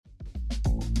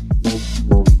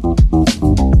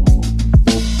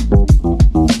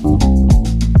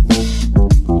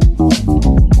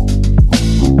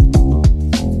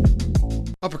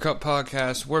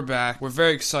podcast. We're back. We're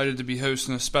very excited to be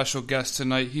hosting a special guest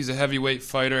tonight. He's a heavyweight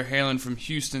fighter hailing from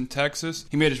Houston, Texas.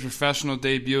 He made his professional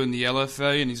debut in the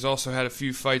LFA, and he's also had a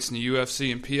few fights in the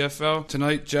UFC and PFL.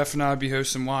 Tonight, Jeff and I will be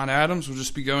hosting Juan Adams. We'll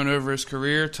just be going over his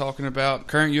career, talking about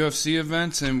current UFC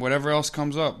events, and whatever else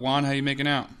comes up. Juan, how you making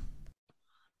out?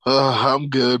 I'm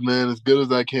good, man. As good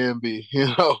as I can be.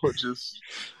 Just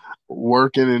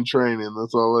working and training.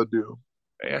 That's all I do.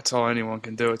 Hey, that's all anyone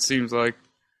can do, it seems like.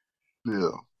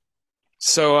 Yeah.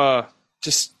 So,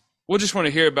 we'll just want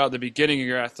to hear about the beginning of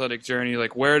your athletic journey.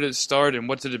 Like, where did it start and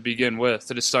what did it begin with?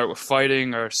 Did it start with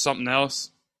fighting or something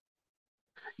else?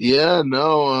 Yeah,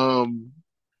 no,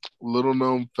 little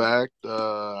known fact,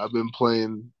 I've been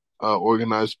playing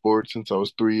organized sports since I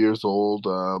was 3 years old.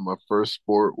 My first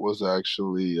sport was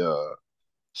actually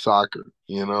soccer.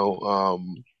 I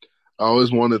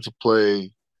always wanted to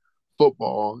play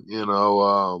football.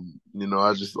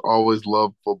 I just always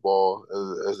loved football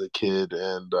as a kid,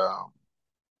 and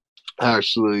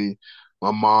actually,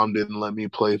 my mom didn't let me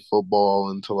play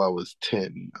football until I was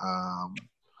 10.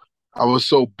 I was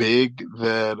so big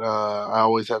that I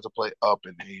always had to play up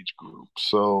in age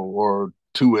groups, or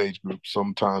two age groups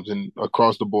sometimes, and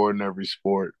across the board in every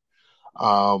sport.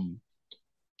 Um,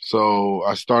 so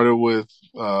I started with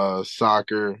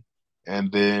soccer,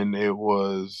 and then it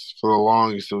was for the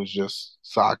longest it was just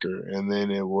soccer, and then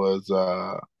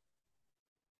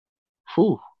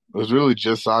whew, it was really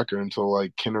just soccer until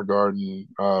like kindergarten,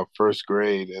 first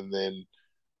grade, and then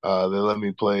they let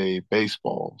me play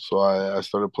baseball. So I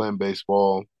started playing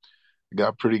baseball,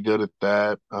 got pretty good at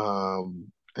that.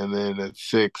 And then at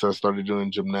 6, I started doing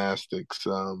gymnastics.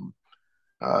 So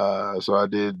I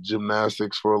did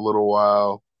gymnastics for a little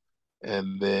while,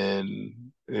 and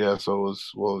then yeah, so it was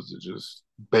what was it? Just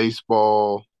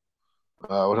baseball.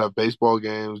 I would have baseball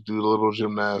games, do a little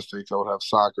gymnastics. I would have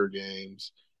soccer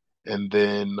games, and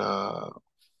then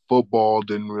football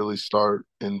didn't really start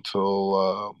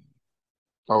until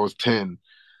I was 10.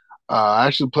 I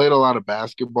actually played a lot of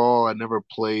basketball. I never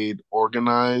played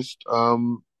organized,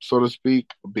 so to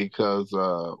speak, because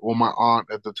my aunt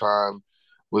at the time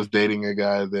was dating a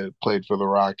guy that played for the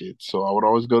Rockets. So I would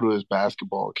always go to his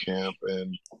basketball camp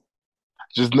and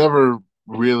just never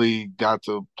really got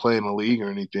to play in a league or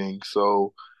anything.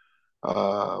 So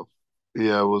uh,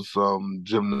 yeah, it was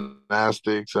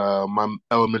gymnastics. My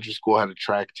elementary school had a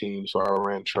track team, so I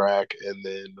ran track, and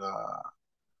then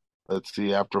let's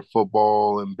see, after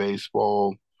football and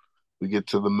baseball, we get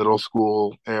to the middle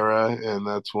school era, and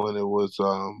that's when it was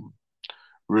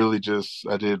really just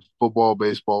I did football,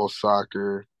 baseball,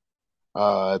 soccer.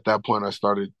 At that point, I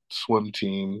started swim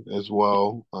team as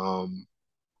well.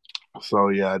 So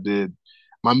yeah, I did.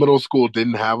 My middle school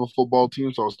didn't have a football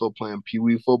team, so I was still playing pee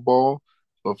wee football.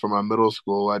 But for my middle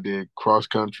school, I did cross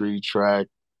country, track,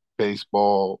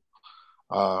 baseball,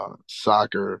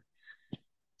 soccer,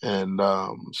 and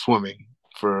swimming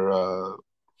for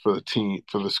the team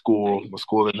for the school. My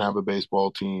school didn't have a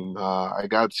baseball team. I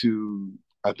got to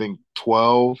I think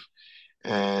 12,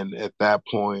 and at that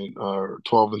point, or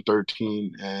 12 and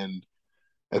 13, and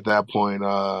at that point,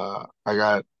 I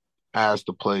got asked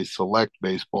to play select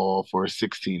baseball for a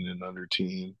 16 and under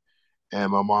team,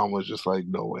 and my mom was just like,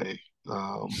 "No way."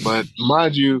 But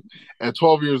mind you, at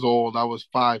 12 years old, I was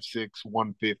 5'6",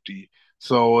 150.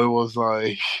 So it was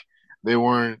like they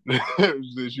weren't.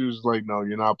 She was like, "No,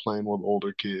 you're not playing with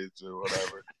older kids or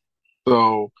whatever."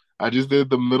 So I just did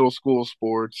the middle school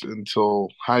sports until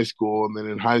high school, and then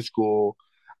in high school,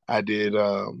 I did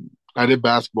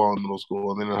basketball in middle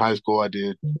school, and then in high school, I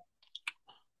did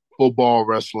football,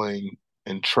 wrestling,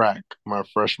 and track my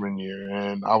freshman year.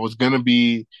 And I wasn't gonna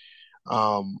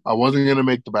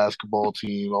make the basketball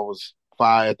team. I was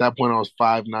five at that point. I was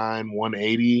 5'9",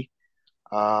 180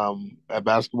 at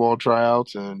basketball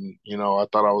tryouts, and I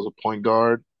thought I was a point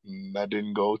guard, and that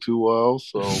didn't go too well.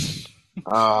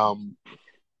 Um,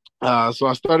 so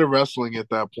I started wrestling at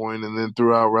that point, and then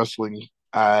throughout wrestling,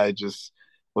 I just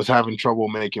was having trouble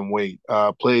making weight.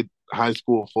 Played high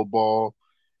school football,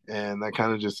 and that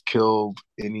kind of just killed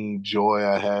any joy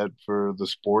I had for the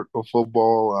sport of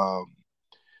football.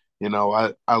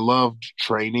 I loved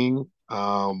training.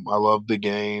 I loved the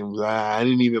games. I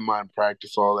didn't even mind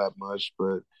practice all that much,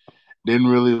 but didn't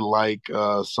really like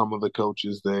some of the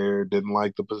coaches there. Didn't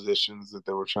like the positions that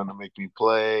they were trying to make me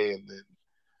play, and then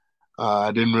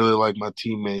I didn't really like my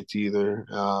teammates either.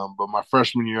 But my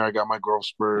freshman year, I got my growth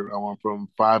spurt. I went from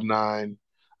 5'9".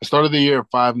 I started the year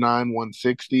at 5'9",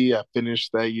 160. I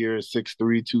finished that year at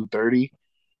 6'3", 230.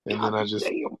 And then God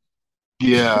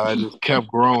damn. I just kept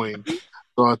growing.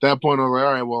 So at that point, I was like,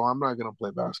 all right, well, I'm not going to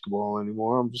play basketball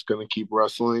anymore. I'm just going to keep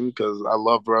wrestling because I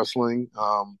loved wrestling.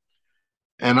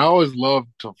 And I always loved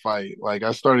to fight. Like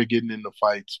I started getting into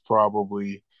fights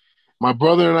probably. My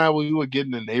brother and I, we would get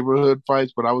into neighborhood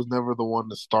fights, but I was never the one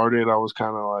to start it. I was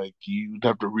kind of like, you'd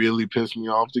have to really piss me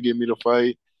off to get me to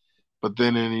fight. But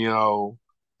then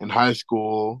in high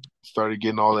school, started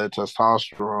getting all that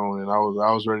testosterone, and I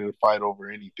was ready to fight over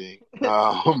anything.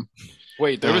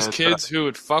 Wait, there was And kids who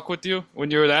would fuck with you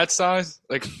when you were that size?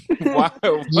 Like, wow,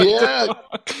 what the yeah,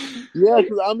 fuck? yeah,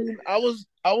 because I mean, I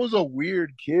was a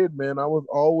weird kid, man. I was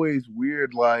always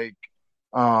weird. Like,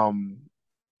 um,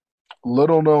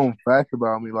 little known fact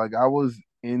about me, like I was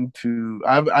into.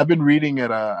 I've been reading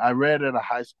I read at a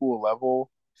high school level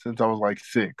since I was like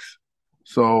 6.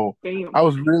 So Damn. I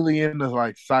was really into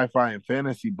like sci-fi and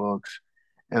fantasy books,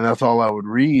 and that's all I would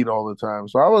read all the time.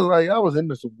 So I was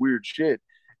into some weird shit,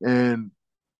 and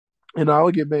I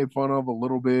would get made fun of a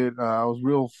little bit. I was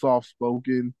real soft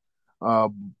spoken. Uh,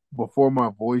 Before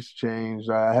my voice changed,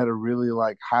 I had a really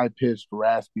like high pitched,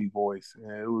 raspy voice,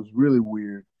 and it was really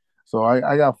weird. So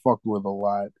I got fucked with a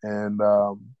lot. And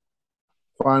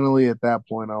finally, at that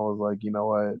point, I was like, you know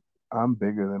what? I'm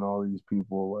bigger than all these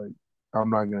people. Like, I'm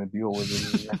not gonna deal with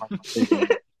it anymore. I'm not gonna take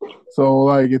it anymore. So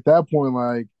like at that point,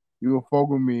 like you would fuck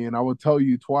with me, and I would tell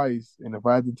you twice, and if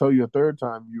I had to tell you a third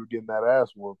time, you were getting that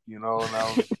ass whooped, and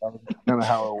that was kind of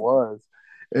how it was.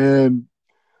 And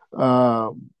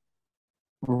um,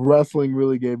 wrestling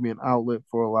really gave me an outlet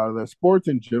for a lot of that. Sports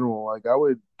in general, like I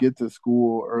would get to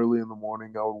school early in the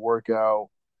morning, I would work out.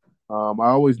 I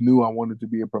always knew I wanted to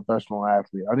be a professional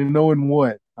athlete. I didn't know in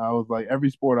what. I was like every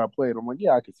sport I played, I'm like,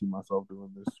 yeah, I could see myself doing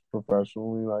this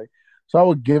professionally. Like, so I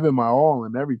would give it my all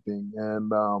and everything.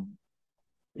 And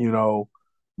you know,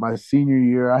 my senior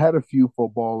year, I had a few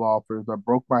football offers. I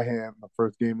broke my hand the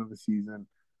first game of the season,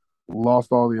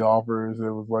 lost all the offers. It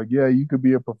was like, yeah, you could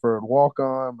be a preferred walk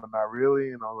on, but not really.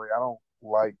 And I was like, I don't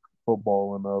like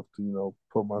football enough to,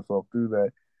 put myself through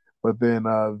that. But then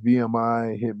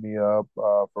VMI hit me up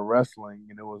for wrestling,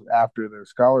 and it was after their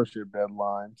scholarship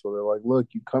deadline. So they're like, look,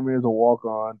 you come here as a walk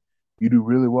on, you do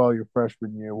really well your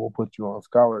freshman year, we'll put you on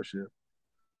scholarship.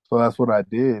 So that's what I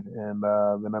did. And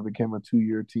then I became a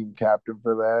 2-year team captain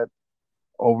for that.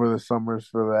 Over the summers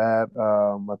for that,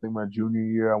 I think my junior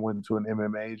year, I went to an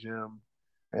MMA gym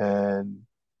and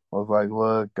I was like,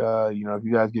 look, if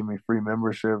you guys give me free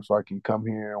membership so I can come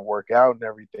here and work out and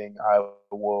everything, I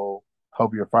will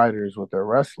help your fighters with their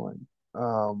wrestling.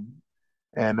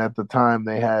 And at the time,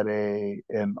 they had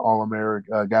an All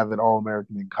American guy that All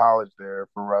American in college there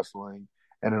for wrestling,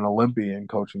 and an Olympian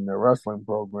coaching their wrestling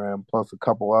program, plus a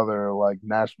couple other like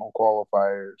national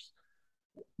qualifiers,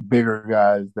 bigger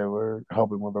guys that were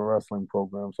helping with the wrestling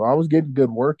program. So I was getting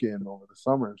good work in over the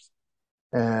summers,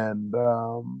 and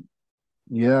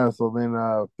yeah. So then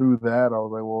through that, I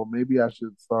was like, well, maybe I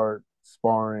should start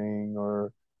sparring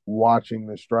or watching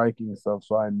the striking stuff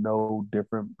so I know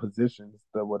different positions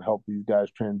that would help these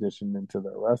guys transition into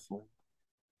their wrestling.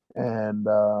 And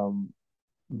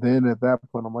then at that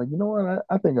point, I'm like, you know what?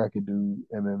 I think I could do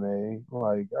MMA.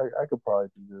 Like, I could probably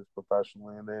do this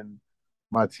professionally. And then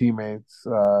my teammates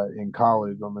in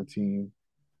college on the team,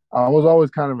 I was always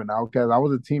kind of an outcast. I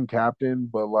was a team captain,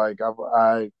 but like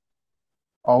I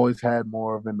always had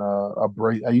more of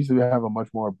I used to have a much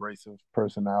more abrasive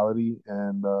personality,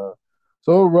 and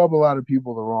so it rubbed a lot of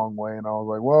people the wrong way. And I was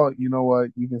like, well, you know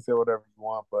what? You can say whatever you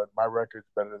want, but my record's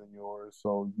better than yours,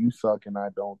 so you suck and I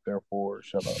don't. Therefore,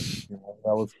 shut up.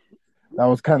 That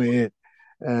was kind of it.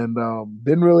 And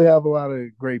didn't really have a lot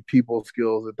of great people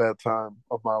skills at that time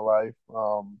of my life.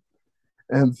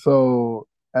 And so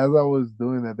as I was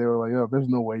doing that, they were like, "Yo, there's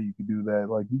no way you could do that.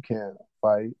 Like, you can't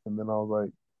fight." And then I was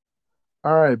like,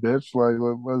 all right, bitch, like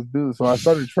let's do this. So I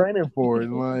started training for it,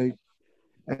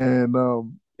 and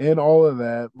in all of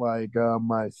that, like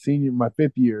my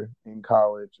 5th year in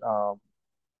college, I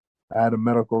had a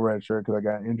medical red shirt because I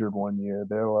got injured one year.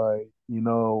 They're like,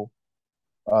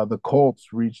 the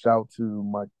Colts reached out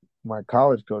to my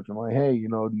college coach. I'm like, hey,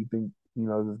 do you think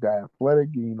this guy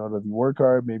athletic? Does he work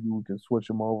hard? Maybe we can switch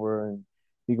him over and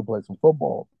he can play some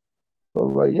football. So I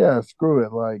was like, yeah, screw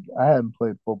it. Like I hadn't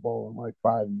played football in like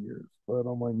 5 years, but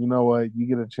I'm like, you know what? You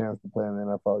get a chance to play in the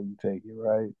NFL, you take it,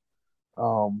 right?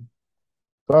 Um,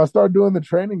 so I started doing the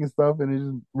training and stuff, and it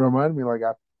just reminded me like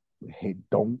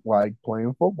don't like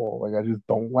playing football. Like I just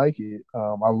don't like it.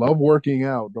 I love working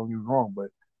out. Don't get me wrong, but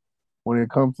when it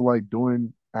comes to like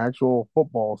doing actual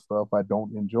football stuff, I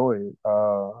don't enjoy it.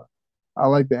 I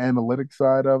like the analytics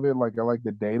side of it. Like I like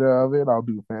the data of it. I'll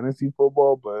do fantasy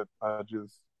football, but I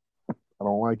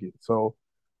don't like it. So,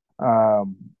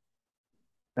 um,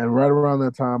 and right around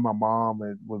that time, my mom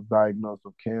was diagnosed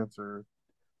with cancer.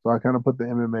 So I kind of put the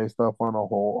MMA stuff on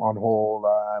hold.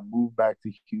 I moved back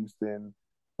to Houston.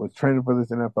 was training for this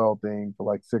NFL thing for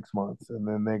like 6 months, and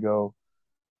then they go,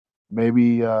 maybe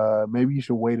you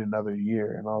should wait another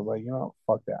year. And I was like,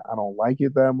 fuck that. I don't like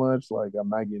it that much. Like I'm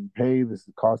not getting paid. This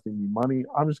is costing me money.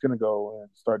 I'm just gonna go and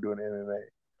start doing MMA.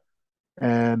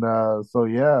 And so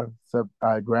yeah,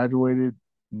 I graduated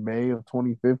May of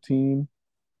 2015.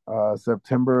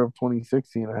 September of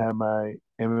 2016, I had my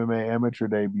MMA amateur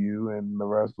debut, and the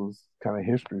rest was kind of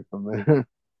history from there.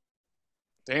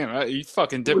 Damn, you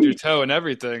fucking dipped your toe in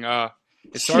everything.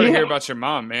 It's sorry to hear Yeah. about your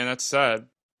mom, man. That's sad.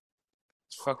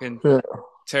 It's fucking Yeah,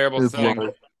 terrible it's thing.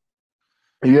 like,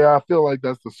 yeah, I feel like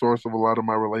that's the source of a lot of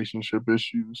my relationship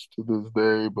issues to this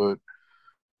day, but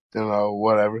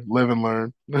whatever. Live and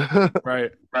learn.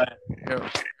 Right. Yeah.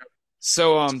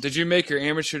 So, did you make your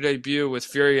amateur debut with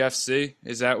Fury FC?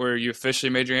 Is that where you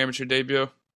officially made your amateur debut?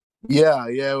 Yeah,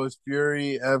 it was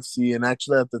Fury FC, and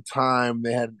actually at the time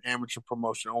they had an amateur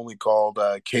promotion only called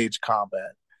Cage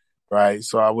Combat, right?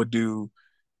 So I would do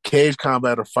Cage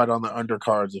Combat or fight on the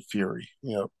undercards of Fury.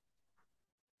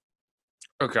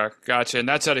 Okay, gotcha. And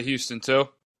that's out of Houston too?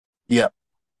 Yep,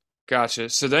 Gotcha.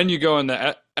 So then you go in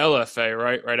the LFA,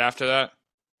 right? Right after that?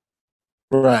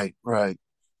 right.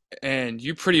 And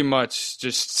you pretty much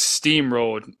just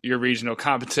steamrolled your regional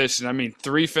competition. I mean,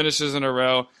 three finishes in a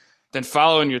row. Then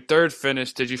following your third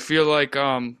finish, did you feel like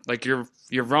your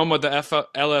run with the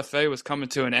LFA was coming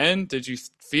to an end? Did you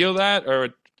feel that,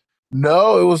 or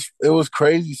No, it was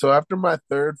crazy. So after my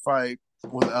third fight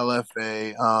with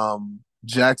LFA,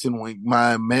 Jackson Wink,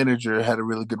 my manager had a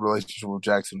really good relationship with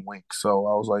Jackson Wink. So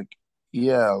I was like,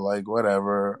 yeah, like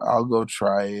whatever, I'll go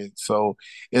try it. So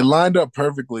it lined up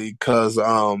perfectly because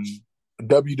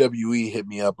WWE hit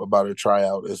me up about a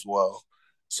tryout as well.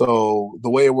 So the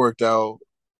way it worked out,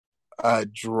 I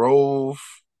drove.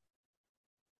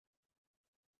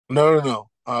 No.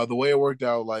 The way it worked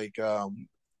out, like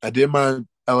I did my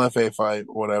LFA fight,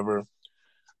 whatever.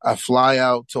 I fly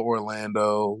out to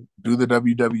Orlando, do the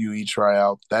WWE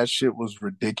tryout. That shit was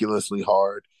ridiculously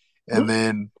hard. And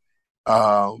then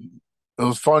it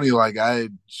was funny, like I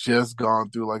had just gone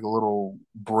through like a little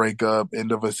breakup,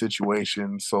 end of a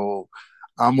situation. So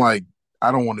I'm like,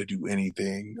 I don't want to do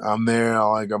anything. I'm there,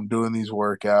 like I'm doing these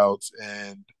workouts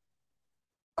and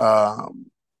um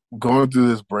going through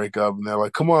this breakup, and they're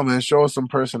like, "Come on, man, show us some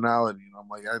personality." And I'm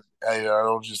like, I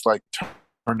don't just like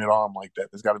turn it on like that.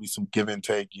 There's got to be some give and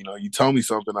take. You tell me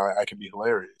something, I can be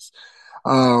hilarious.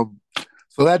 Um,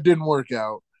 so that didn't work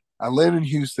out. I live in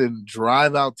Houston,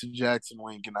 drive out to Jackson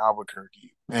Wink in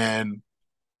Albuquerque, and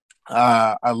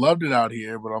I loved it out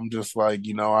here, but I'm just like,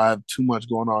 I have too much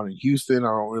going on in Houston. I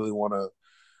don't really want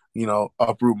to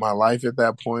uproot my life at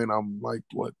that point. I'm like,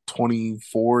 what,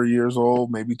 24 years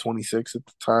old, maybe 26 at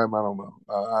the time. I don't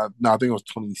know. No, I think it was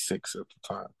 26 at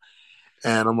the time.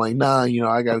 And I'm like, nah,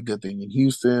 I got a good thing in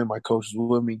Houston. My coach is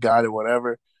with me, got it,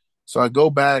 whatever. So I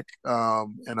go back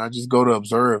and I just go to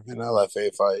observe an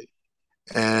LFA fight.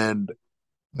 And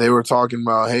they were talking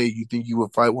about, hey, you think you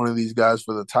would fight one of these guys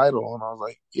for the title? And I was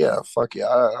like, yeah, fuck yeah.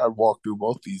 I walked through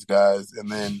both these guys. And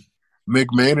then Mick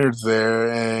Maynard's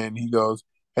there and he goes,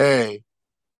 hey,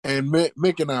 and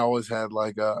Mick and I always had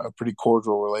like a pretty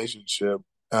cordial relationship.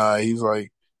 He's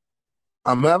like,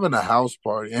 I'm having a house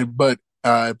party, but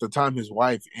at the time, his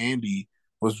wife Andy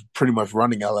was pretty much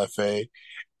running LFA,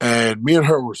 and me and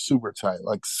her were super tight,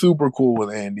 like super cool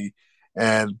with Andy,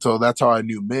 and so that's how I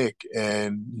knew Mick.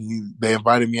 And they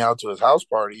invited me out to his house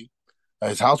party,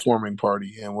 his housewarming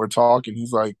party, and we're talking.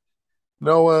 He's like,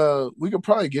 no, we could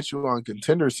probably get you on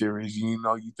Contender Series. You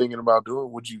thinking about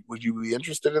doing? Would you be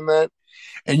interested in that?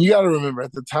 And you got to remember,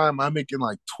 at the time, I'm making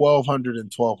like 1,200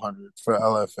 and 1,200 for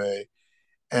LFA,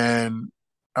 and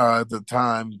at the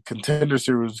time, Contender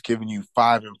Series was giving you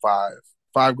 5 and 5,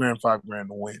 5 grand, 5 grand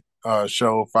to win.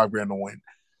 Show 5 grand to win.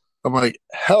 I'm like,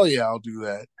 hell yeah, I'll do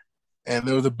that. And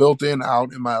there was a built-in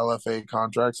out in my LFA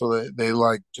contract, so they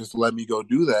like just let me go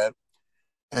do that.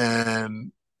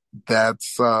 And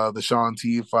that's the Sean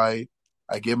T fight.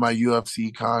 I get my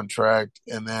UFC contract,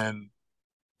 and then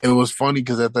it was funny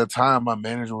because at that time my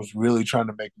manager was really trying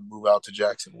to make me move out to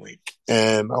Jackson Wink,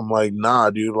 and I'm like,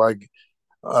 nah, dude, like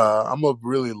I'm a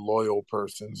really loyal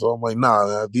person, so I'm like,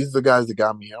 nah, these are the guys that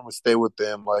got me here. I'm gonna stay with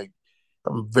them. Like,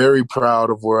 I'm very proud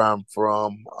of where I'm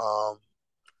from. I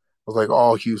was like,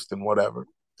 all Houston, whatever,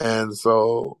 and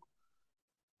so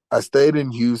I stayed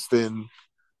in Houston,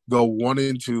 go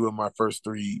 1-2 in my first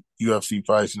three UFC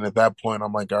fights, and at that point,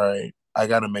 I'm like, all right, I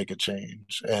got to make a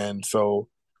change, and so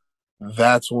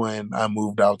that's when I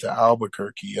moved out to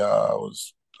Albuquerque. I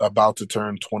was about to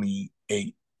turn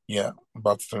 28. Yeah,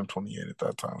 about to turn 28 at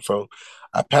that time. So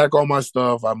I pack all my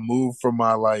stuff. I moved from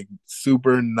my like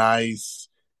super nice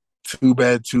two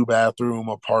bed, two bathroom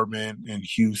apartment in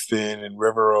Houston and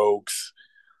River Oaks.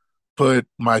 Put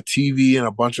my TV and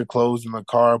a bunch of clothes in the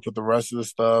car. Put the rest of the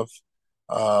stuff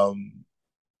um,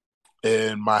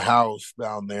 in my house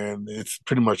down there, and it's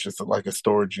pretty much just like a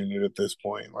storage unit at this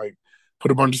point. Like,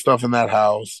 put a bunch of stuff in that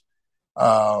house.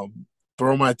 Um,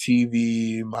 Throw my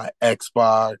TV, my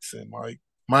Xbox, and like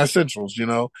my essentials.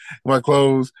 My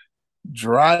clothes,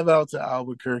 drive out to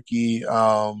Albuquerque.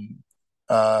 I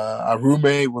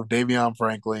roommate with Davion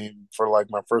Franklin for like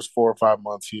my first 4 or 5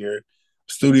 months here.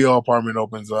 Studio apartment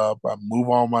opens up. I move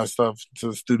all my stuff to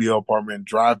the studio apartment,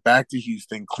 drive back to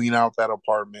Houston, clean out that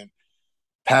apartment,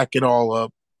 pack it all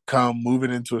up, come move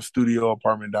it into a studio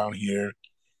apartment down here.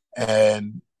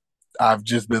 And I've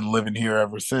just been living here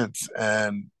ever since.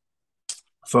 And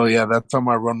so yeah, that's how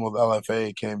my run with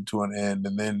LFA came to an end.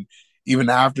 And then even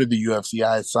after the UFC,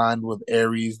 I signed with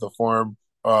Aries, the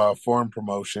foreign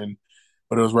promotion,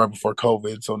 but it was right before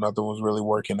COVID, so nothing was really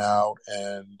working out.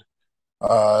 And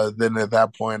then at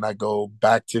that point, I go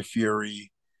back to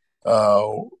Fury, uh,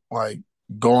 like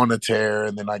go on a tear,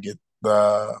 and then I get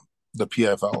the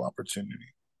PFL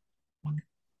opportunity.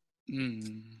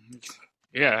 Mm.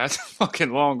 Yeah, that's a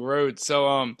fucking long road.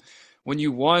 So, when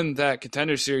you won that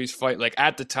Contender Series fight, like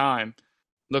at the time,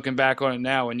 looking back on it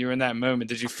now, when you were in that moment,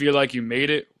 did you feel like you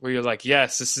made it? Where you're like,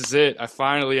 yes, this is it. I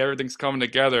finally, everything's coming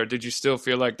together. Or did you still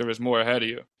feel like there was more ahead of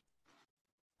you?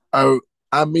 I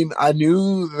I mean, I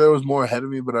knew there was more ahead of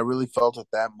me, but I really felt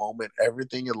at that moment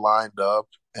everything had lined up,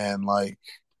 and like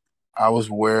I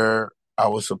was where I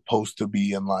was supposed to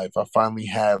be in life. I finally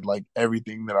had like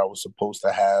everything that I was supposed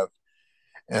to have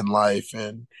in life.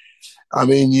 And I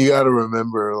mean, you got to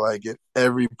remember, like at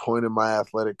every point in my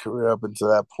athletic career up until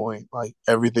that point, like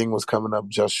everything was coming up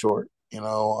just short.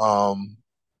 I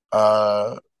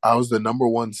was the number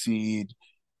one seed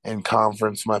in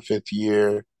conference my 5th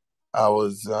year. I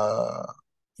was, I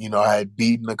had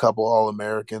beaten a couple All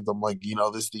Americans. I'm like,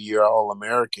 this is the year All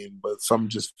American, but something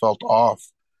just felt off.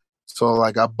 So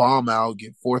like I bomb out,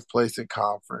 get fourth place at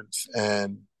conference,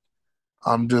 and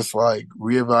I'm just like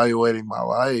reevaluating my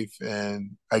life,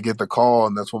 and I get the call,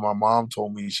 and that's when my mom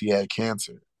told me she had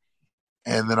cancer.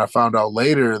 And then I found out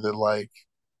later that like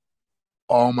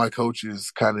all my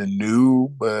coaches kind of knew,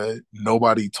 but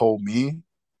nobody told me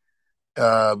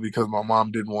because my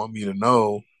mom didn't want me to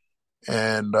know.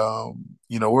 And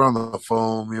we're on the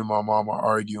phone, me and my mom are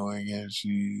arguing, and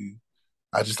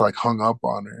I just like hung up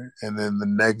on her. And then the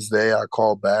next day I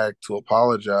called back to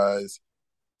apologize,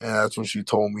 and that's when she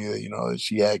told me that, that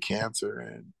she had cancer.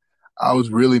 And I was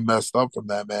really messed up from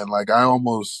that, man. Like I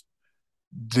almost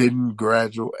didn't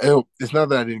graduate. It's not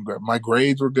that I didn't graduate. My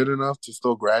grades were good enough to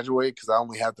still graduate because I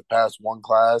only had to pass one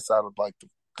class out of like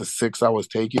the six I was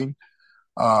taking.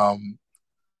 Um,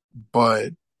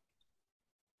 but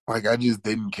like I just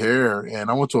didn't care.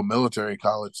 And I went to a military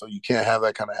college, so you can't have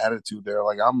that kind of attitude there.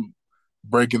 Like I'm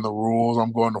breaking the rules.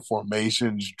 I'm going to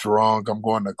formations drunk. I'm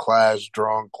going to class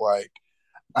drunk. Like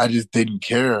I just didn't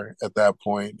care at that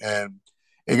point. And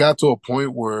it got to a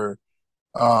point where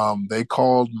they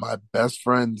called my best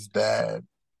friend's dad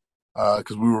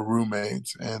because we were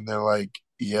roommates, and they're like,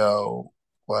 "Yo,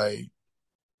 like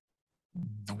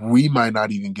we might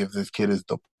not even give this kid his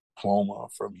diploma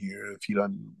from here if he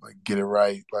doesn't like get it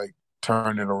right, like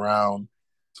turn it around."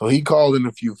 So he called in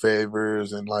a few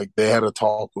favors, and like they had a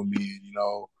talk with me.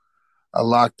 I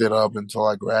locked it up until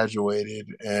I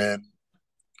graduated, and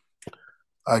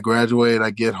I graduate, I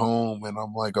get home, and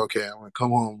I'm like, okay, I'm gonna come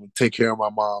home and take care of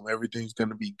my mom. Everything's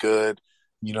gonna be good.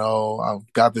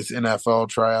 I've got this NFL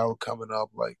tryout coming up.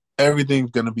 Like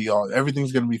everything's gonna be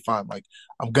fine. Like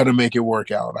I'm gonna make it work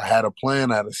out. I had a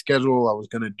plan, I had a schedule, I was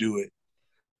gonna do it.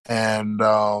 And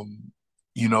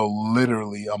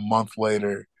literally a month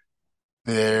later,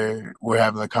 there we're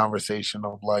having a conversation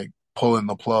of like pulling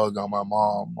the plug on my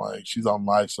mom. Like she's on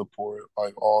life support,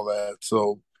 like all that.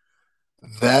 So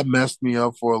that messed me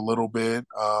up for a little bit.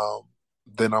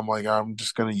 Then I'm like, I'm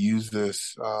just gonna use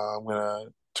this. I'm gonna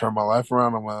turn my life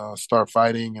around. I'm gonna start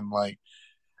fighting, and like,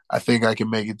 I think I can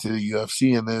make it to the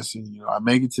UFC in this. And I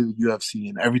make it to the UFC,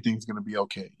 and everything's gonna be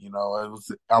okay.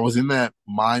 I was in that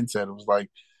mindset. It was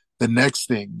like the next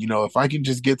thing. If I can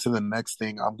just get to the next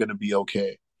thing, I'm gonna be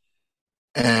okay.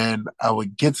 And I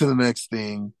would get to the next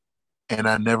thing, and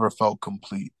I never felt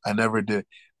complete. I never did.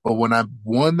 But when I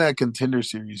won that Contender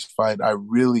Series fight, I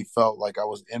really felt like I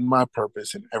was in my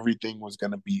purpose and everything was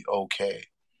going to be okay.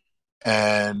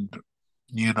 And,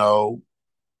 you know,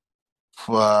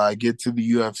 I get to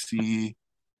the UFC,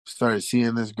 started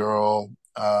seeing this girl,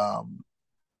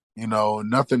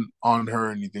 nothing on her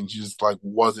or anything. She just like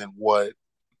wasn't what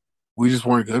we just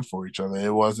weren't good for each other.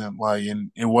 It wasn't like,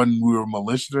 and it wasn't we were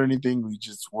malicious or anything. We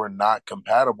just were not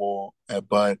compatible.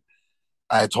 But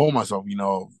I told myself,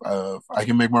 if I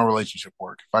can make my relationship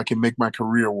work, if I can make my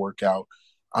career work out,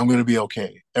 I'm gonna be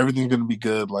okay. Everything's gonna be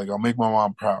good. Like I'll make my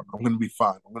mom proud. I'm gonna be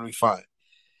fine. I'm gonna be fine.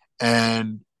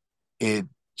 And it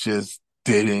just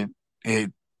didn't.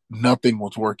 It Nothing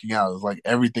was working out. It was like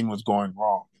everything was going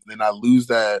wrong. And then I lose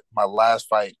that my last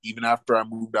fight, even after I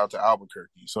moved out to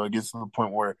Albuquerque. So it gets to the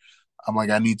point where I'm like,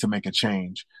 I need to make a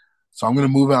change. So I'm gonna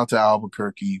move out to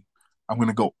Albuquerque. I'm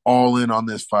gonna go all in on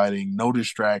this fighting, no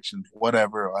distractions,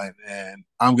 whatever, and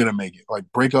I'm gonna make it.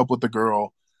 Like break up with the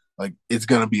girl, like it's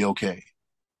gonna be okay.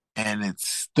 And it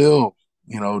still,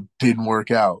 didn't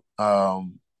work out.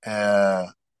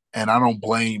 And I don't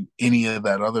blame any of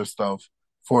that other stuff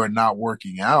for it not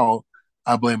working out.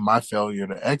 I blame my failure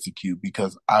to execute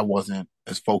because I wasn't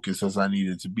as focused as I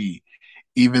needed to be.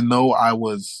 Even though I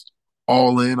was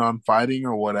all in on fighting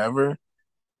or whatever,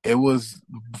 it was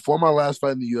before my last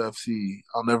fight in the UFC.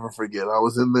 I'll never forget. I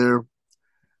was in there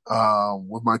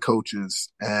with my coaches,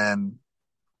 and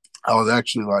I was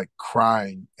actually like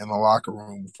crying in the locker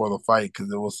room before the fight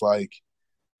because it was like,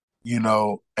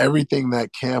 everything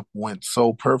that camp went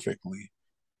so perfectly.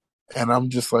 And I'm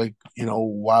just like,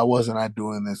 why wasn't I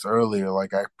doing this earlier?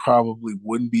 Like, I probably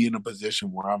wouldn't be in a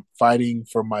position where I'm fighting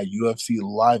for my UFC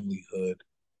livelihood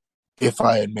if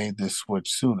I had made this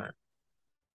switch sooner.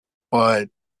 But,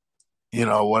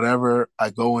 whatever, I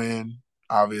go in,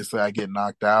 obviously, I get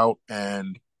knocked out,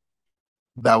 and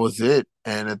that was it.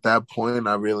 And at that point,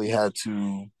 I really had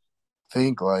to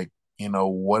think, like,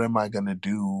 what am I going to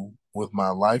do with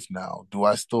my life now? Do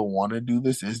I still want to do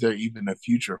this? Is there even a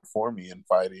future for me in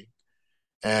fighting?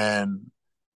 And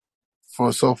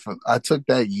I took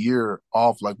that year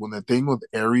off. Like when the thing with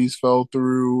Aries fell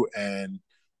through and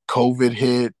COVID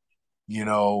hit, you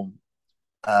know,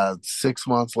 6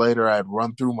 months later, I'd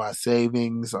run through my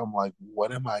savings. I'm like,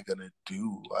 what am I gonna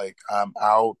do? Like, I'm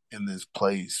out in this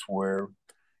place where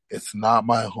it's not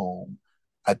my home.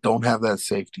 I don't have that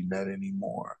safety net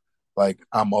anymore. Like,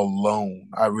 I'm alone.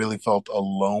 I really felt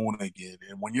alone again.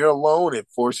 And when you're alone, it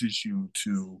forces you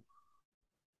to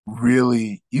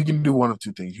really, you can do one of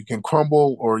two things. You can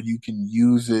crumble or you can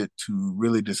use it to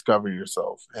really discover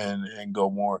yourself and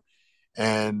go more.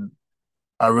 And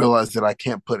I realized that I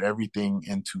can't put everything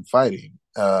into fighting.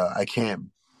 I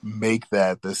can't make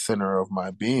that the center of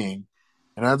my being.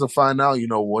 And I had to find out,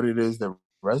 what it is that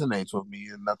resonates with me.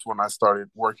 And that's when I started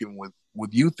working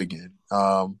with youth again.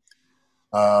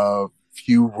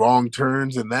 Few wrong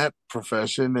turns in that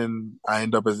profession, and I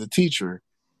end up as a teacher,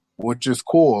 which is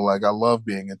cool. Like I love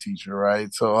being a teacher,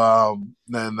 right? So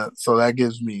so that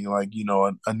gives me like,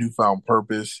 a newfound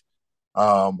purpose.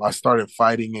 I started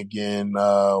fighting again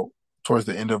towards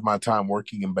the end of my time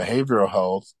working in behavioral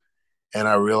health, and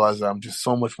I realized that I'm just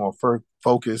so much more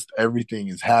focused. Everything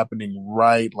is happening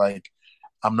right. Like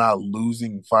I'm not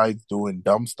losing fights doing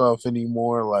dumb stuff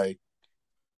anymore. Like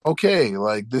okay,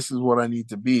 like this is what I need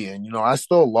to be. And I've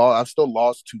still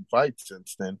lost two fights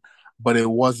since then, but it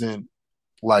wasn't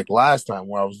like last time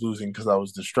where I was losing because I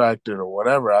was distracted or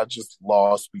whatever. I just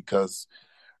lost because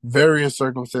various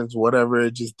circumstances, whatever,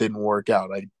 it just didn't work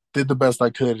out. I did the best I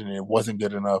could and it wasn't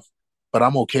good enough, but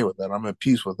I'm okay with that. I'm at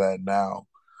peace with that now.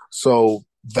 So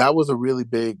that was a really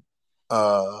big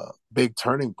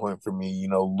turning point for me,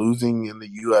 losing in the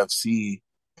UFC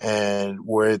and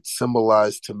where it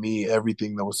symbolized to me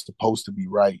everything that was supposed to be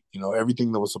right,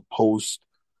 everything that was supposed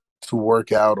to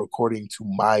work out according to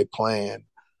my plan.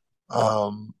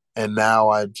 And now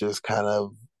I've just kind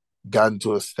of gotten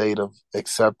to a state of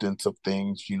acceptance of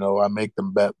things. I make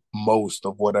the most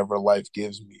of whatever life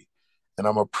gives me. And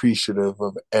I'm appreciative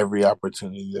of every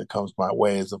opportunity that comes my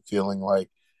way as a feeling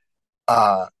like,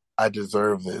 ah, I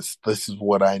deserve this. This is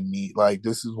what I need. Like,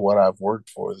 this is what I've worked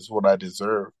for. This is what I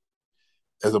deserve.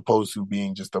 As opposed to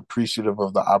being just appreciative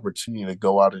of the opportunity to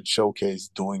go out and showcase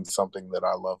doing something that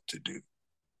I love to do.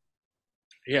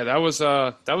 Yeah, that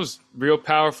was real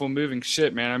powerful, moving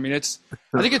shit, man. I mean, I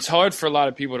think it's hard for a lot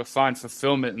of people to find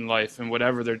fulfillment in life and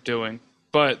whatever they're doing.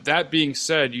 But that being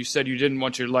said, you said you didn't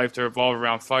want your life to revolve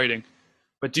around fighting.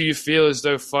 But do you feel as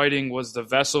though fighting was the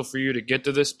vessel for you to get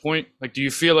to this point? Like, do you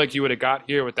feel like you would have got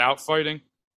here without fighting,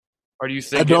 or do you I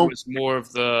think it don't was more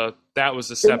of that was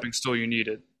the stepping stool you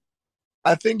needed?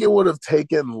 I think it would have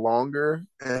taken longer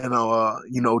and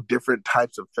different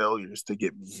types of failures to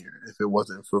get me here if it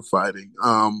wasn't for fighting.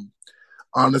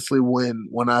 Honestly,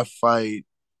 when I fight,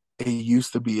 it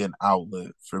used to be an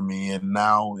outlet for me, and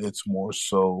now it's more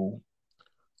so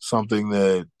something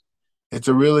that it's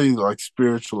a really like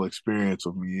spiritual experience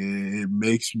with me. It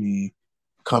makes me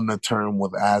come to terms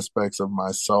with aspects of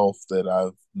myself that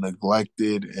I've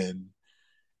neglected, and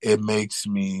it makes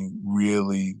me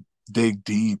really dig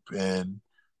deep and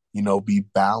be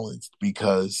balanced,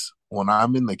 because when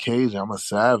I'm in the cage, I'm a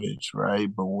savage, right?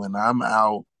 But when I'm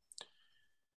out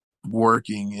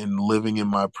working and living in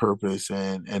my purpose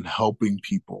and helping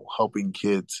people, helping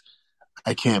kids,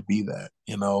 I can't be that.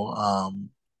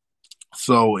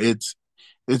 So it's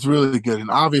really good. And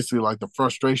obviously, like, the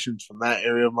frustrations from that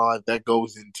area of my life, that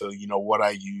goes into, what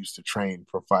I use to train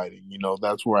for fighting.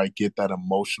 That's where I get that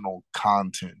emotional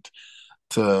content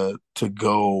to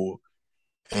go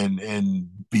and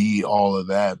be all of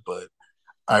that. But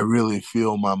I really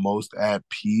feel my most at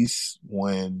peace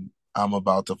when I'm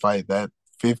about to fight. That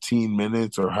 15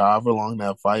 minutes or however long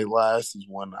that fight lasts is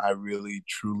when I really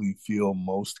truly feel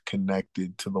most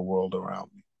connected to the world around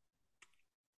me.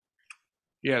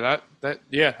 Yeah,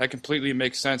 that completely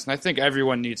makes sense. And I think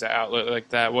everyone needs an outlet like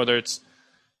that, whether it's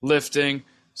lifting,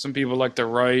 some people like to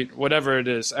write, whatever it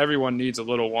is, everyone needs a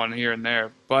little one here and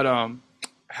there. But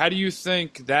how do you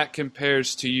think that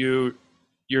compares to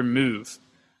your move?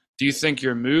 Do you think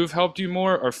your move helped you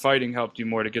more or fighting helped you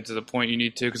more to get to the point you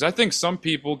need to? Because I think some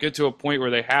people get to a point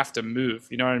where they have to move.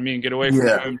 You know what I mean? Get away from your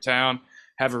Yeah. hometown,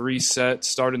 have a reset,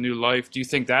 start a new life. Do you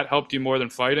think that helped you more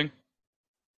than fighting?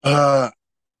 Uh,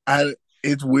 I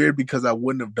it's weird because I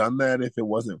wouldn't have done that if it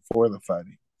wasn't for the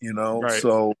fighting. Right.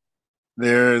 So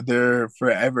they're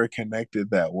forever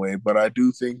connected that way. But I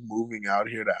do think moving out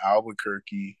here to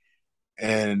Albuquerque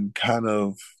and kind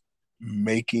of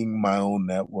making my own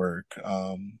network,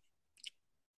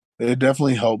 it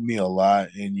definitely helped me a lot.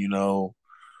 And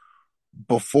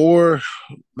before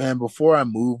before I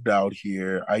moved out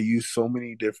here, I used so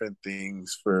many different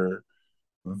things for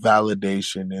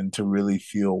validation and to really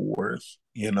feel worth,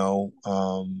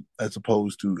 as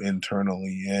opposed to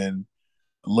internally. And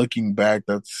looking back,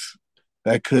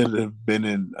 that could have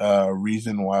been a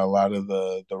reason why a lot of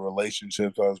the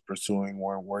relationships I was pursuing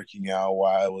weren't working out,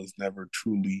 why I was never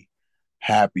truly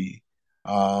happy.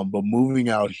 But moving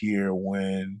out here,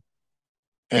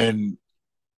 and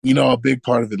a big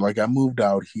part of it, like, I moved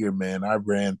out here, man, I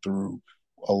ran through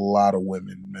a lot of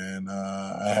women, man.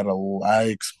 I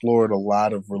explored a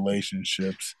lot of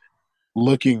relationships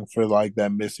looking for, like,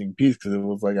 that missing piece, because it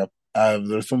was like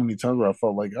there's so many times where I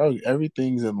felt like, oh,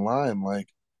 everything's in line. Like,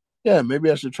 yeah, maybe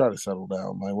I should try to settle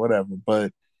down, like, whatever.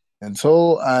 But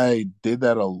until I did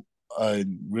that, I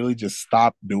really just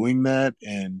stopped doing that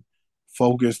and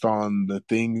focused on the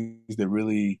things that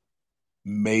really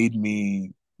made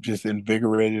me just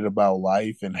invigorated about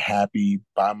life and happy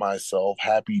by myself,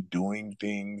 happy doing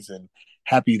things, and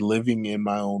happy living in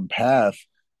my own path.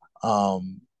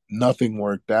 Nothing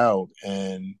worked out.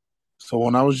 And so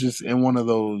when I was just in one of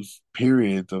those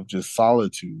periods of just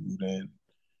solitude and,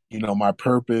 my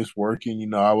purpose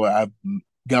working, I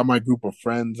got my group of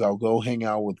friends. I'll go hang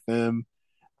out with them.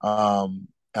 I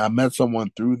met someone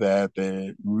through that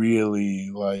really,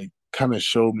 like, kind of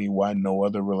showed me why no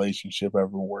other relationship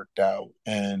ever worked out.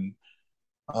 And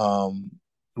um,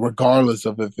 regardless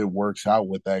of if it works out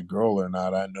with that girl or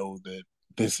not, I know that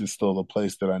this is still the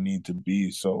place that I need to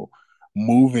be. So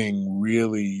moving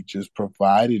really just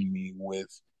provided me with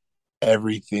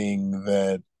everything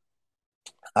that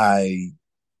I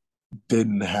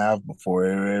didn't have before.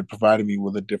 It provided me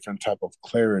with a different type of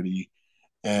clarity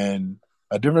and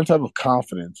a different type of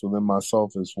confidence within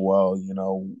myself as well.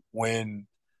 When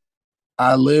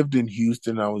I lived in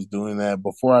Houston, I was doing that.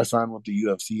 Before I signed with the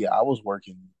UFC, I was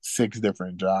working 6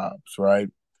 different jobs, right?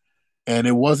 And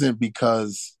it wasn't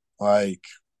because, like,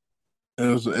 it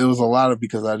was a lot of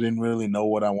because I didn't really know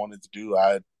what I wanted to do.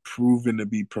 I had proven to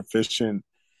be proficient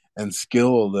and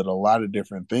skilled at a lot of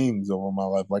different things over my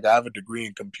life. Like, I have a degree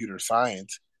in computer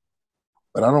science,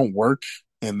 but I don't work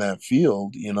in that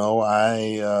field.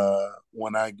 I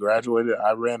when I graduated,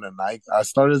 I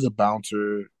started as a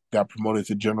bouncer, got promoted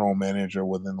to general manager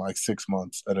within like 6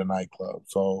 months at a nightclub.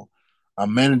 So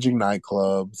I'm managing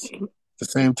nightclubs. At the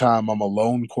same time, I'm a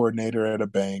loan coordinator at a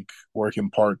bank, working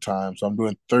part time. So I'm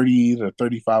doing 30 to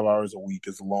 35 hours a week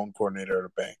as a loan coordinator at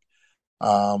a bank.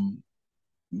 Um,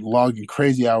 Logging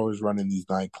crazy hours running these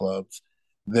nightclubs.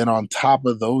 Then on top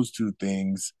of those two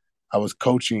things, I was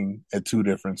coaching at 2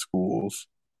 different schools,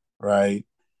 right?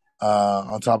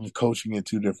 On top of coaching at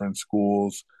 2 different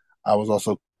schools, I was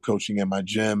also coaching at my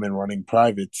gym and running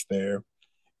privates there.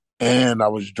 And I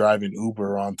was driving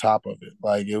Uber on top of it.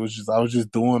 Like, I was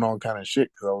just doing all kind of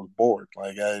shit because I was bored.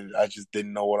 Like, I just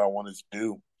didn't know what I wanted to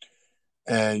do.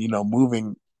 And,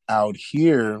 moving out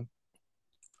here,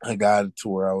 I got to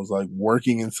where I was like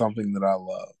working in something that I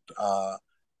loved,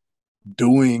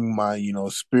 doing my,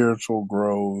 spiritual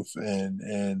growth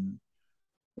and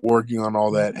working on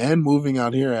all that and moving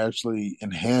out here actually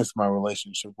enhanced my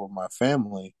relationship with my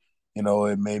family. You know,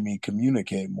 it made me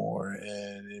communicate more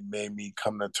and it made me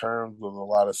come to terms with a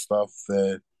lot of stuff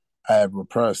that I had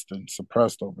repressed and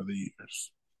suppressed over the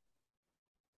years.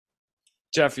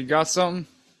 Jeff, you got something?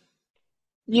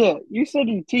 Yeah, you said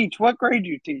you teach. What grade do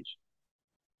you teach?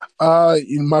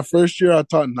 In my first year, I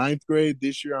taught ninth grade.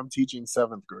 This year, I'm teaching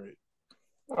seventh grade.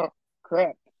 Oh,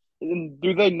 crap. And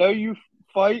do they know you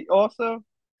fight also?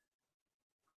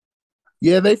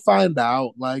 Yeah, they find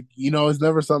out. Like, it's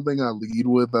never something I lead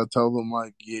with. I tell them,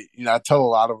 like, I tell a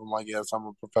lot of them, like, yes, I'm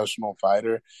a professional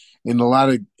fighter. And a lot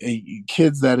of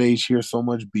kids that age hear so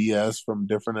much BS from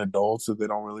different adults that they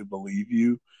don't really believe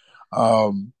you.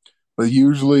 Um, but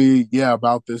usually, yeah,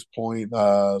 about this point,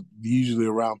 usually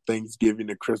around Thanksgiving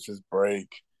to Christmas break,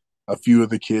 a few of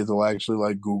the kids will actually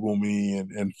like Google me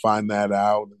and find that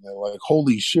out. And they're like,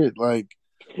 holy shit, like,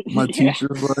 my Yeah.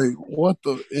 teacher's like, what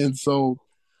the? And so,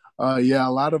 yeah, a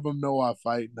lot of them know I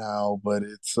fight now, but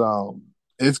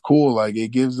it's cool. Like it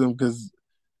gives them because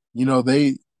you know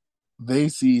they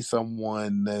see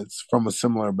someone that's from a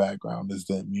similar background as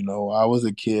them. You know, I was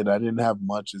a kid. I didn't have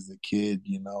much as a kid.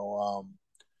 You know,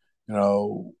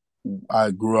 I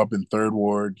grew up in Third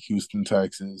Ward, Houston,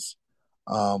 Texas.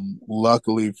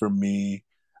 Luckily for me,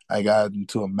 I got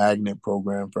into a magnet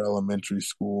program for elementary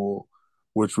school,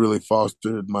 which really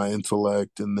fostered my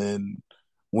intellect, and then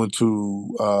went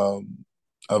to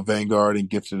a Vanguard and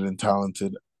gifted and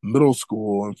talented middle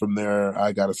school, and from there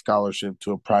I got a scholarship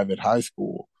to a private high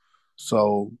school.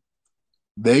 So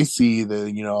they see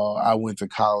that I went to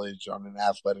college on an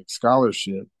athletic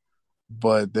scholarship,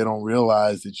 but they don't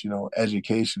realize that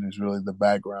education is really the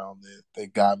background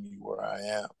that got me where I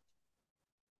am.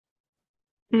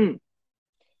 Hmm.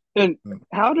 And Mm.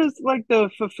 how does like the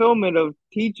fulfillment of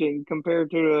teaching compare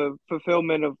to the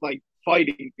fulfillment of like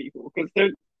fighting people? Because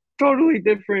they're totally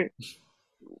different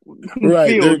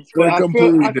Right, they're fields, but they're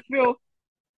completely different.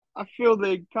 I feel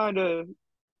they kind of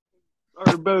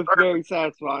are both very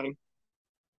satisfying.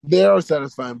 They are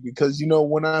satisfying because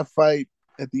when I fight,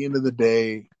 at the end of the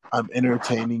day, I'm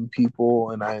entertaining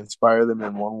people and I inspire them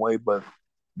in one way, but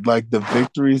like the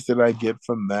victories that I get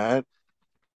from that,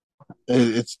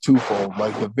 it's twofold.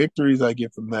 Like the victories I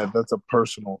get from that, that's a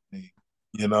personal thing,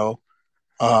 you know.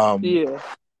 Um, Yeah.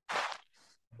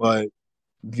 but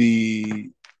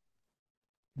the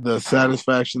the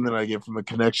satisfaction that I get from the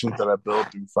connections that I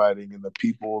build through fighting and the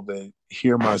people that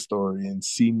hear my story and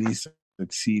see me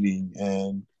succeeding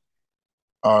and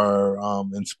are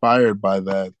inspired by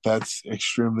that, that's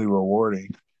extremely rewarding.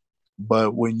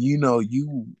 But when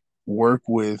you work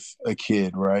with a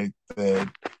kid, right, that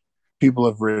people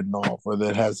have written off or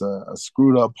that has a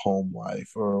screwed up home life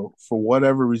or for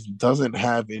whatever reason doesn't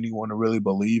have anyone to really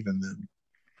believe in them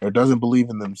or doesn't believe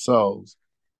in themselves,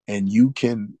 and you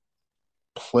can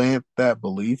plant that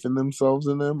belief in themselves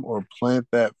in them or plant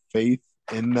that faith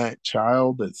in that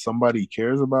child that somebody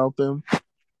cares about them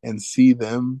and see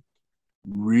them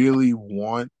really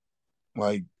want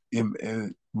like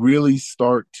and really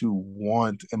start to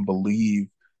want and believe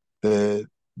that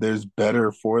there's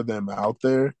better for them out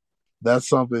there. That's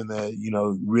something that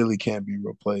really can't be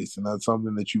replaced, and that's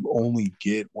something that you only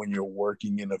get when you're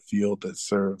working in a field that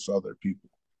serves other people.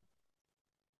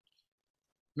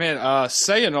 Man,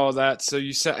 saying all that, so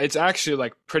you said it's actually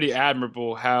like pretty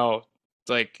admirable how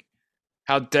like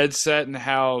how dead set and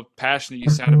how passionate you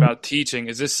sound about teaching.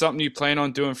 Is this something you plan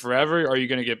on doing forever? Are you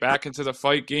going to get back into the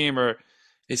fight game, or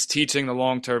is teaching the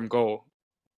long term goal?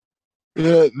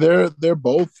 Yeah, they're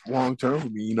both long term for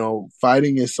me.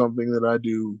 Fighting is something that I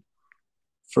do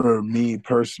for me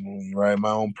personally, right?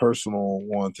 My own personal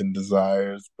wants and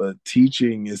desires, but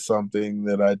teaching is something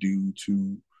that I do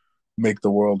to make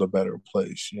the world a better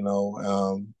place.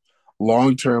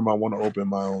 Long term, I want to open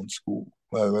my own school.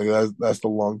 Like that's the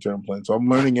long term plan. So I'm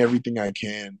learning everything I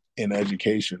can in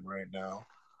education right now,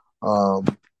 um,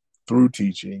 through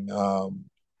teaching,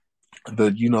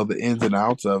 the ins and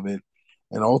outs of it,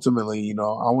 and ultimately,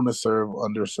 I want to serve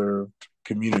underserved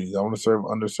communities. I want to serve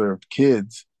underserved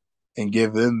kids and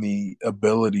give them the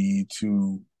ability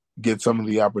to get some of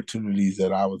the opportunities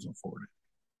that I was afforded.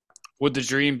 Would the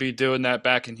dream be doing that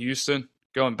back in Houston,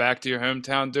 going back to your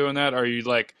hometown, doing that? Or are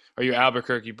you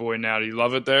Albuquerque boy now? Do you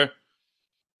love it there?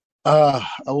 I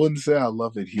wouldn't say I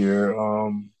love it here.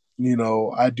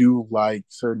 I do like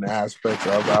certain aspects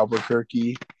of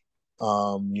Albuquerque.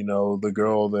 The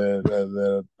girl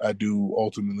that I do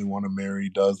ultimately want to marry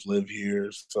does live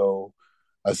here, so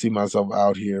I see myself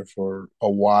out here for a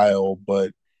while,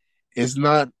 but it's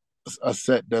not a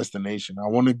set destination. I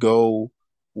want to go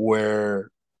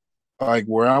where like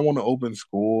where I want to open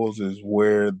schools is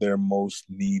where they're most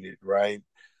needed, right?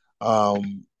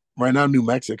 Um, right now, New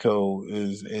Mexico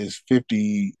is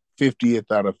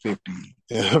 50th out of 50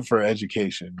 for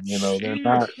education. You know, they're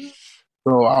not. Sheesh.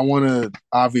 So I want to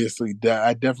obviously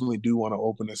I definitely do want to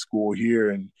open a school here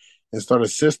and start a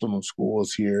system of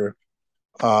schools here,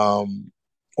 um,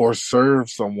 or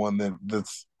serve someone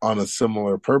that's on a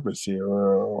similar purpose here,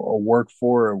 or work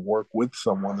for or work with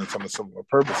someone that's on a similar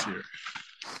purpose here.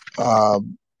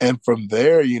 And from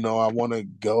there, I want to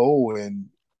go and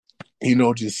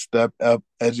just step up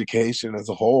education as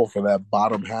a whole for that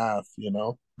bottom half.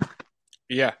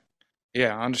 Yeah.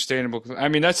 Yeah, understandable. I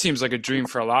mean, that seems like a dream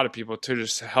for a lot of people too,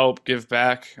 just to help give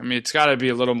back. I mean, it's got to be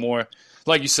a little more,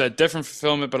 like you said, different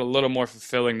fulfillment, but a little more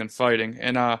fulfilling than fighting.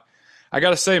 And I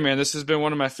gotta say, man, this has been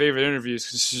one of my favorite interviews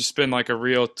because it's just been like a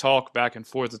real talk back and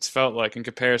forth. It's felt like in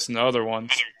comparison to other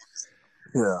ones.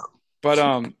 Yeah. But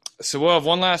so we'll have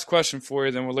one last question for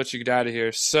you, then we'll let you get out of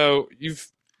here. So you've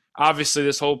obviously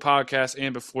this whole podcast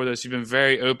and before this, you've been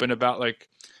very open about like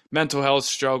mental health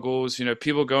struggles,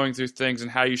 people going through things and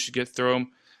how you should get through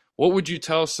them. What would you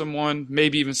tell someone,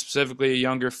 maybe even specifically a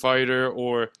younger fighter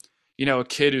or, a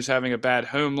kid who's having a bad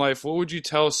home life? What would you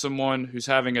tell someone who's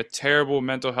having a terrible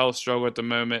mental health struggle at the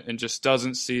moment and just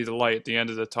doesn't see the light at the end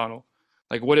of the tunnel?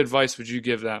 Like, what advice would you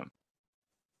give them?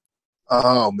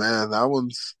 Oh man, that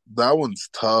one's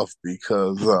tough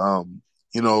because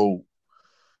you know,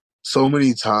 so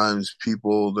many times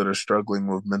people that are struggling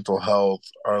with mental health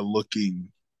are looking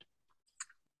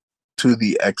to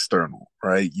the external,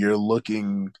 right? You're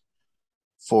looking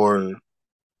for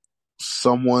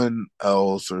someone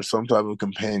else or some type of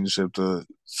companionship to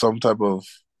some type of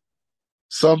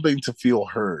something to feel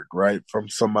heard, right? From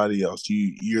somebody else.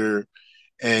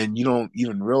 And you don't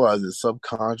even realize it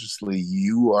subconsciously.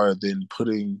 You are then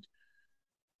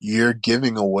you're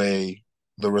giving away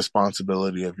the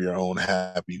responsibility of your own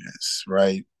happiness,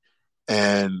 right?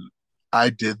 And I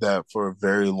did that for a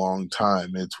very long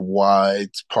time. It's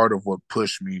part of what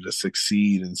pushed me to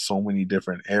succeed in so many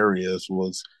different areas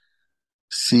was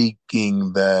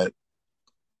seeking that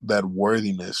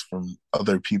worthiness from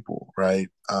other people, right?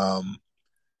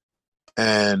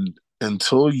 And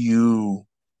until you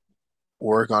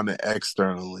work on it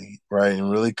externally, right,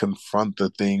 and really confront the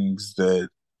things that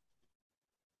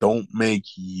don't make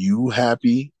you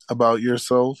happy about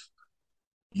yourself,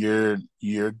 you're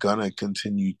gonna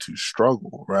continue to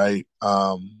struggle, right?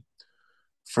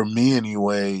 For me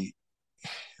anyway,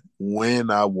 when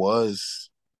I was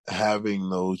having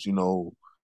those,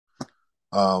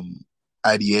 um,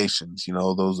 ideations,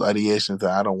 those ideations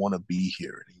that I don't want to be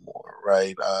here anymore,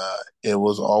 right? It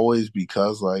was always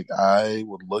because like I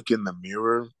would look in the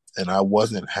mirror and I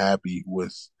wasn't happy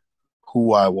with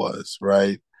who I was,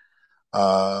 right?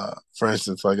 For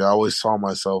instance, like I always saw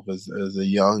myself as a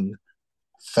young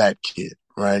fat kid,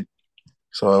 right?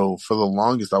 So for the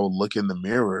longest, I would look in the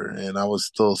mirror and I would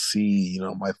still see,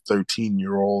 my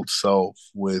 13-year-old self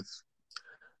with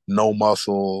no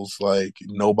muscles, like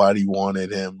nobody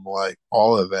wanted him, like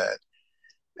all of that.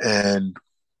 And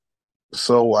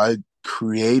so I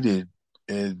created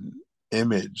an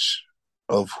image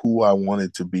of who I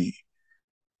wanted to be.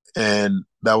 And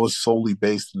that was solely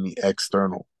based in the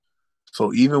external.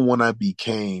 So even when I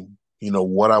became,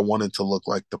 what I wanted to look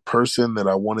like, the person that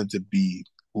I wanted to be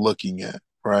looking at,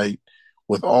 right?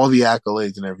 With all the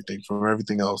accolades and everything from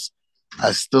everything else,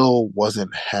 I still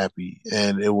wasn't happy.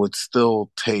 And it would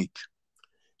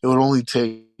only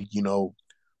take,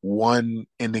 one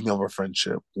ending of a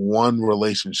friendship, one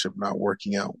relationship not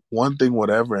working out, one thing,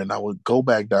 whatever. And I would go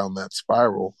back down that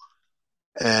spiral.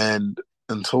 And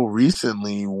until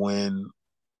recently, when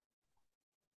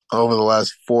over the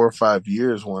last 4 or 5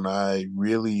 years, when I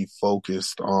really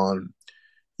focused on,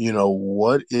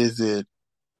 what is it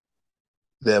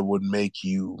that would make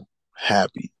you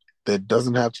happy? That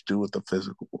doesn't have to do with the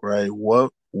physical, right?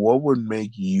 What would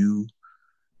make you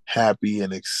happy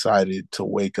and excited to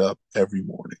wake up every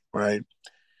morning, right?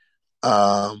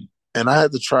 And I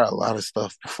had to try a lot of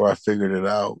stuff before I figured it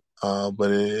out.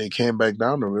 But it came back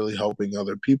down to really helping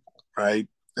other people, right?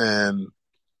 And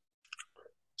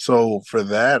so for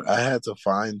that, I had to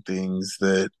find things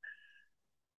that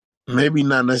maybe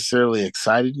not necessarily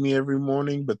excited me every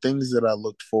morning, but things that I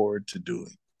looked forward to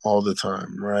doing all the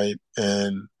time, right?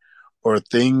 Or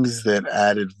things that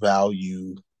added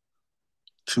value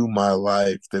to my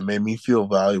life that made me feel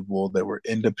valuable, that were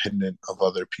independent of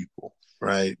other people,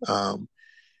 right? And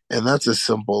that's as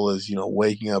simple as,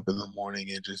 waking up in the morning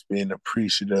and just being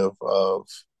appreciative of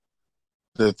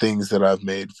the things that I've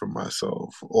made for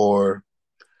myself, or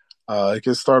It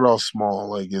can start off small.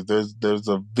 Like if there's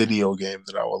a video game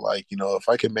that I would like, if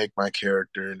I can make my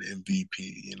character an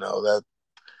MVP,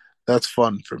 that's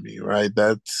fun for me, right?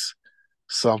 That's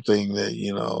something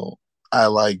that, I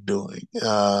like doing.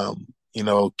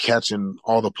 Catching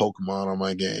all the Pokemon on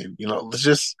my game. It's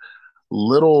just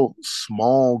little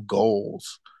small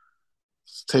goals,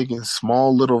 taking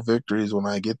small little victories when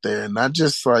I get there, and not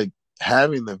just like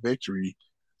having the victory,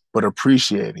 but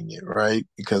appreciating it, right?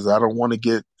 Because I don't want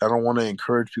to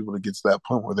encourage people to get to that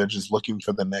point where they're just looking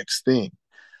for the next thing.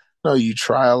 No, you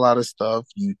try a lot of stuff,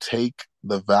 you take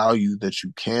the value that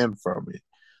you can from it.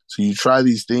 So you try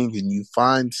these things and you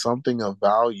find something of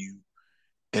value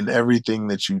in everything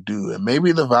that you do. And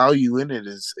maybe the value in it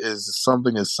is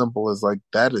something as simple as like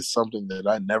that is something that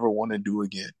I never want to do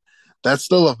again. That's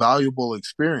still a valuable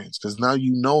experience because now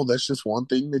that's just one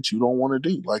thing that you don't want to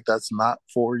do. Like that's not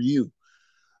for you.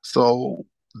 So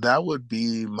that would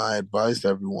be my advice to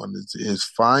everyone is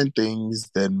find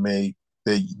things that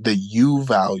you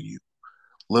value,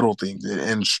 little things,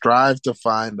 and strive to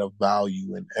find a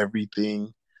value in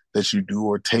everything that you do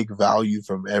or take value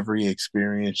from every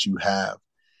experience you have.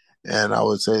 And I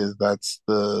would say that's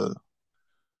I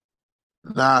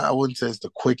wouldn't say it's the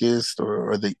quickest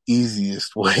or the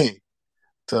easiest way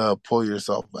to pull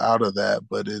yourself out of that,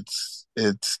 but it's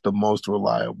the most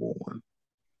reliable one.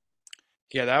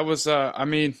 Yeah, that was I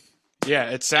mean, yeah,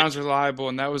 it sounds reliable,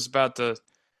 and that was about the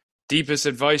deepest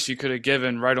advice you could have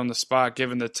given right on the spot,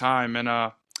 given the time.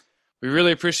 And we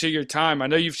really appreciate your time. I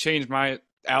know you've changed my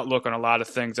outlook on a lot of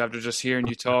things after just hearing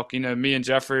you talk. Me and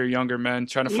Jeffrey are younger men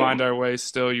trying to Yeah, find our way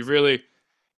still. You really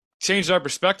changed our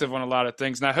perspective on a lot of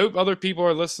things. And I hope other people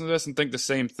are listening to this and think the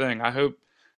same thing. I hope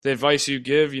the advice you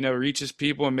give, reaches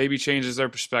people and maybe changes their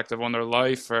perspective on their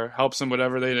life or helps them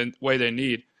whatever way they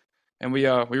need. And we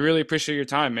really appreciate your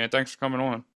time, man. Thanks for coming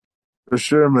on. For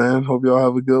sure, man. Hope y'all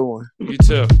have a good one. You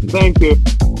too. thank you.